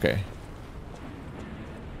of? Okay.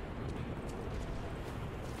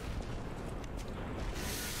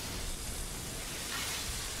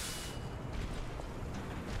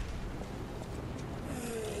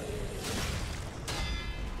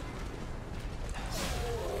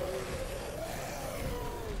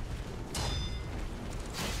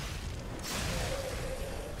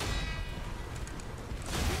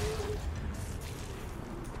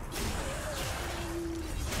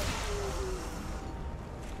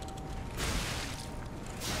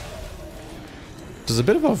 There's a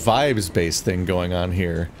bit of a vibes-based thing going on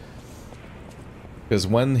here. Because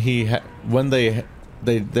when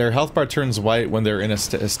their health bar turns white when they're in a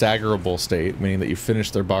staggerable state, meaning that you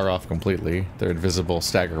finish their bar off completely, their invisible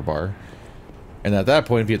stagger bar. And at that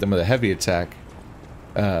point, if you hit them with a heavy attack,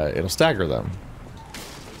 it'll stagger them.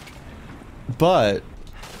 But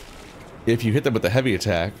if you hit them with a heavy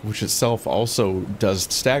attack, which itself also does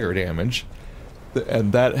stagger damage,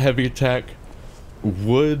 and that heavy attack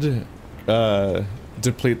would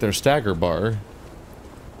deplete their stagger bar,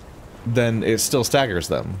 then it still staggers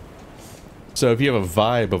them. So if you have a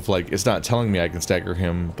vibe of like, it's not telling me I can stagger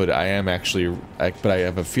him, but I am actually, but I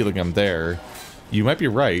have a feeling I'm there, you might be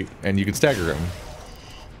right, and you can stagger him.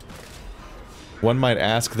 One might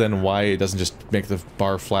ask then why it doesn't just make the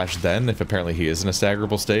bar flash then, if apparently he is in a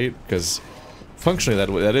staggerable state, because functionally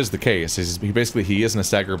that is the case. He is in a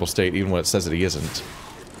staggerable state even when it says that he isn't.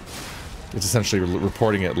 It's essentially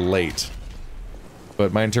reporting it late.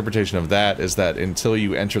 But my interpretation of that is that until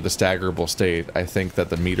you enter the staggerable state, I think that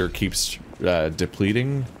the meter keeps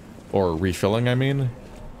depleting, or refilling, I mean.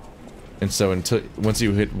 And so once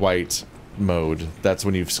you hit white mode, that's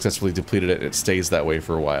when you've successfully depleted it. It stays that way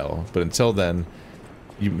for a while. But until then,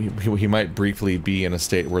 he might briefly be in a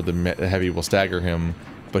state where the heavy will stagger him,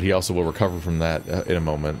 but he also will recover from that in a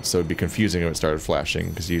moment. So it'd be confusing if it started flashing,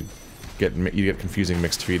 because you get confusing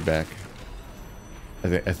mixed feedback.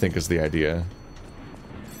 I think is the idea.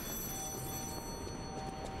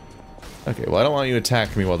 Okay, well, I don't want you to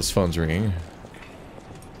attack me while this phone's ringing.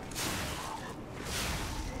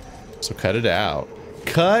 So cut it out.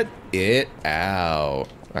 Cut it out.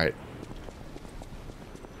 Alright.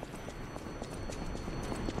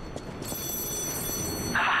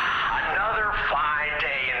 Another fine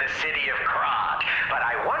day in the city of Krat. But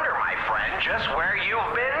I wonder, my friend, just where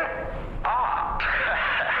you've been? Oh.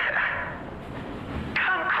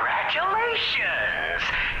 Congratulations!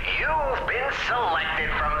 You've been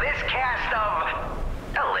selected from this cast of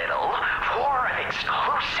a little for an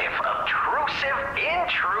exclusive, obtrusive,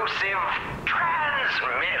 intrusive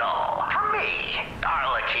transmittal for me,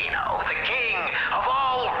 Arlecchino, the king of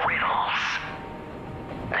all riddles.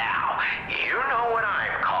 Now, you know what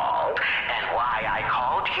I'm called and why I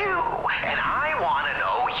called you, and I want to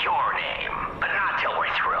know your name, but not till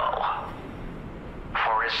we're through.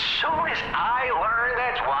 For as soon as I learn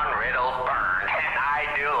that's one riddle burned, and I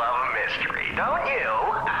do love a mystery, don't you?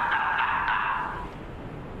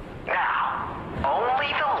 Now,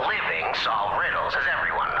 only the living solve riddles, as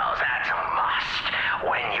everyone knows. That's a must.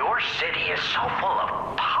 When your city is so full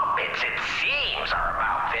of puppets, it seems are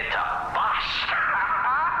about fit to bust.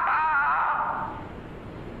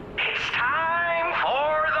 It's time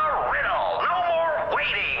for the riddle. No more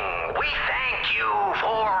waiting. We thank you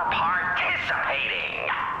for participating.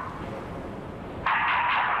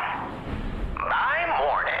 By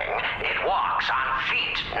morning, it walks on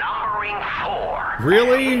feet numbering 4.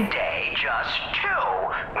 Really? Day just 2.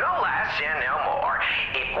 No less and no more.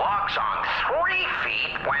 It walks on 3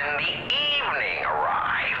 feet when the evening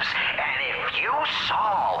arrives. And if you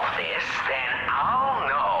solve this, then I'll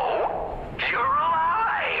know you're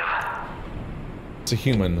alive. It's a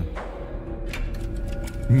human.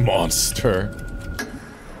 Monster.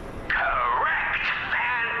 Correct.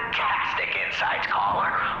 Fantastic insights,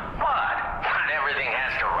 caller. What? Not everything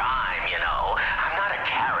has to rhyme, you know. I'm not a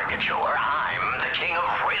caricature. I'm the king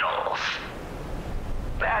of riddles.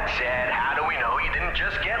 That said, how do we know you didn't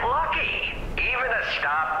just get lucky? Even a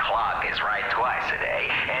stopped clock is right twice a day,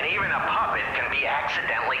 and even a puppet can be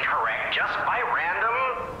accidentally correct just by random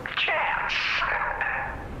chance.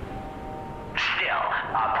 Still,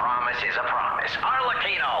 a promise is a promise.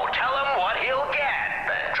 Arlecchino, tell him what he'll get.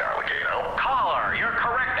 Thanks, Arlecchino. Caller, your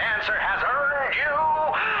correct answer has earned you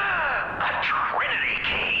a Trinity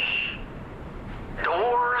key.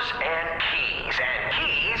 Doors and keys and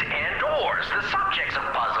doors, the subjects of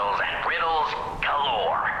puzzles and riddles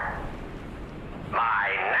galore. My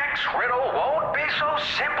next riddle won't be so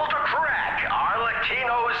simple to crack.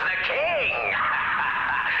 Arlecchino's the king.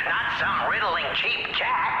 Not some riddling cheap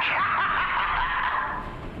jack.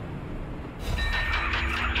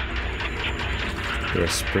 Their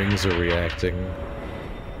springs are reacting.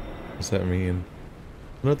 What does that mean? I don't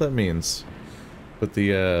know what that means. But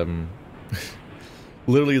the,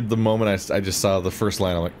 literally the moment I just saw the first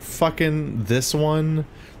line, I'm like, fucking this one?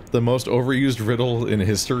 The most overused riddle in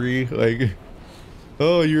history? Like,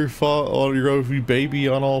 oh, you're a baby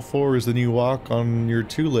on all fours, then you walk on your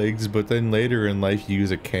 2 legs, but then later in life you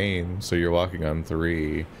use a cane, so you're walking on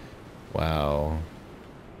 3. Wow.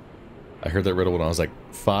 I heard that riddle when I was like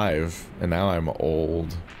 5, and now I'm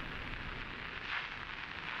old.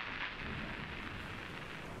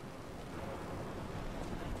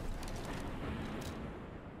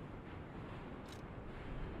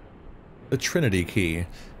 The Trinity Key.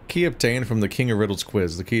 Key obtained from the King of Riddles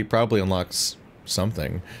quiz. The key probably unlocks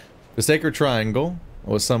something. The Sacred Triangle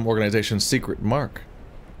was some organization's secret mark.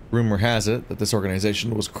 Rumor has it that this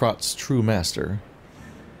organization was Krat's true master.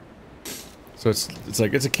 So it's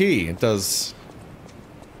like it's a key. It does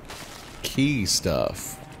key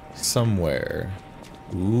stuff somewhere.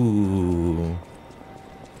 Ooh.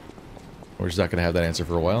 We're just not gonna have that answer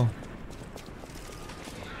for a while.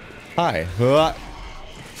 Hi.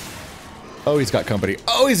 Oh, he's got company.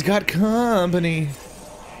 Oh, he's got company.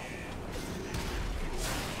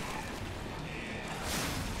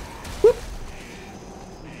 Whoop.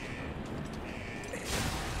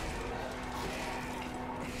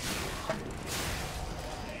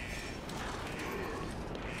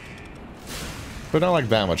 But not like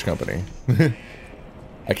that much company.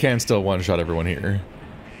 I can still one-shot everyone here.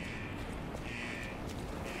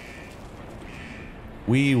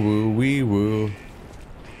 Wee woo, wee woo.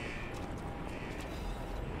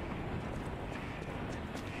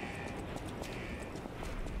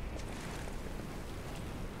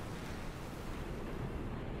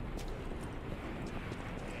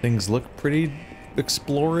 Things look pretty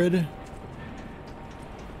explored.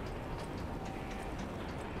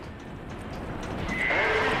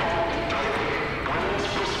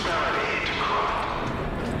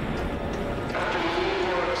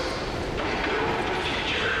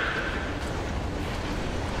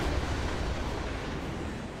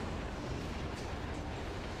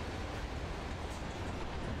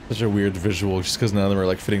 Such a weird visual just because none of them are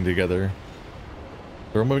like fitting together.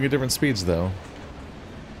 They're all moving at different speeds though.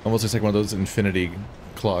 Almost looks like one of those infinity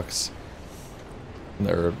clocks.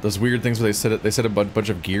 Or those weird things where they set a bunch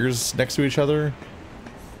of gears next to each other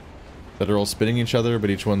that are all spinning each other, but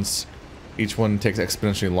each one takes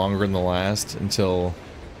exponentially longer than the last until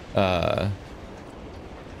by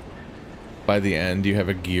the end you have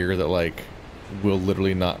a gear that like will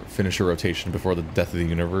literally not finish a rotation before the death of the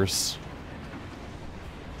universe.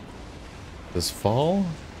 Does fall?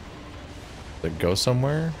 Does it go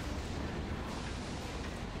somewhere?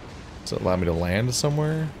 Does it allow me to land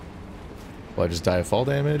somewhere? Will I just die of fall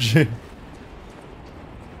damage? The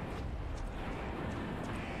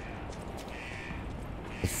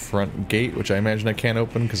front gate, which I imagine I can't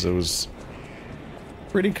open because it was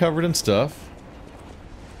pretty covered in stuff.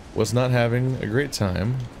 Was not having a great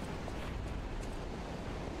time.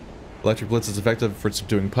 Electric Blitz is effective for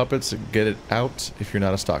subduing puppets. Get it out if you're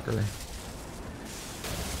not a stalker.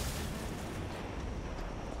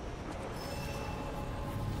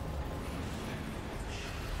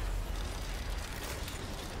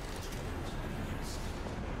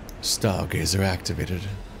 Stargazer activated.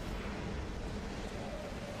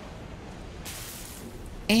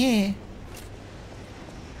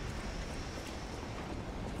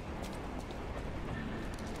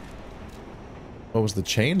 What was the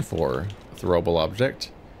chain for? A throwable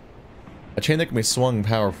object. A chain that can be swung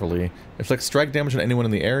powerfully. Inflicts strike damage on anyone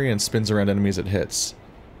in the area and spins around enemies it hits.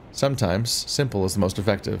 Sometimes, simple is the most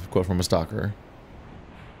effective. Quote from a stalker.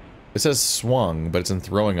 It says swung, but it's in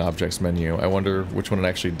throwing objects menu. I wonder which one it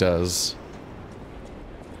actually does.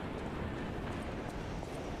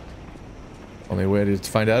 Only way to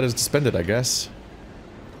find out is to spend it, I guess.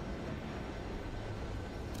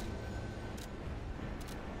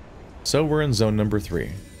 So we're in zone number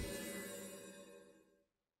 3.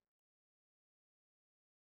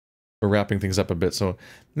 We're wrapping things up a bit, so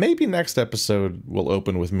maybe next episode will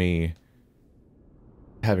open with me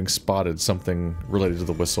having spotted something related to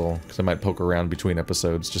the whistle, because I might poke around between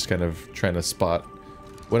episodes, just kind of trying to spot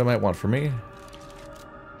what it might want for me.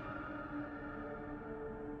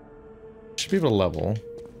 Should be able to level.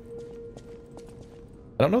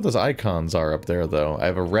 I don't know what those icons are up there, though. I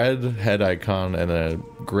have a red head icon and a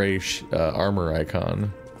gray armor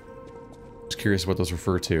icon. Just curious what those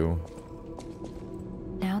refer to.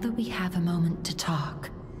 Now that we have a moment to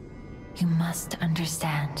talk, you must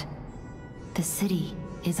understand. The city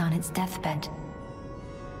is on its deathbed.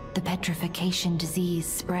 The petrification disease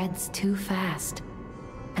spreads too fast,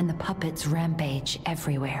 and the puppets rampage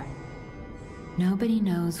everywhere. Nobody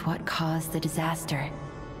knows what caused the disaster.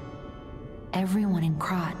 Everyone in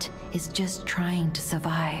Krat is just trying to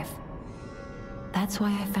survive. That's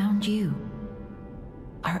why I found you.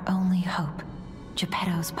 Our only hope,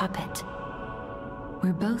 Geppetto's puppet.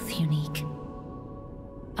 We're both unique.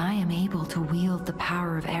 I am able to wield the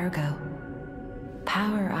power of Ergo.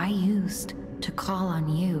 Power I used to call on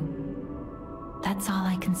you. That's all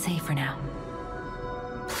I can say for now.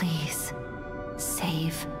 Please,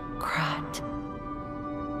 save Krat.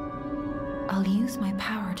 I'll use my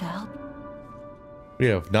power to help. We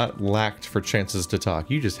have not lacked for chances to talk.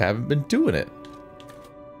 You just haven't been doing it.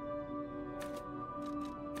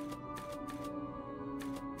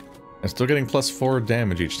 I'm still getting +4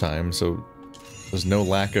 damage each time, so there's no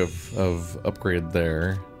lack of upgrade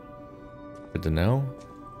there. Good to know.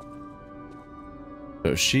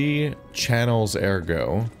 So she channels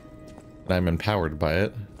ergo, and I'm empowered by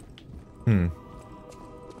it. I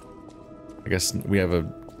guess we have a...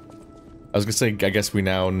 I was gonna say, I guess we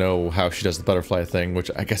now know how she does the butterfly thing, which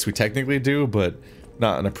I guess we technically do, but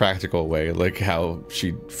not in a practical way, like how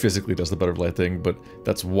she physically does the butterfly thing, but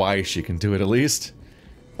that's why she can do it at least.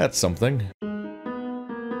 That's something.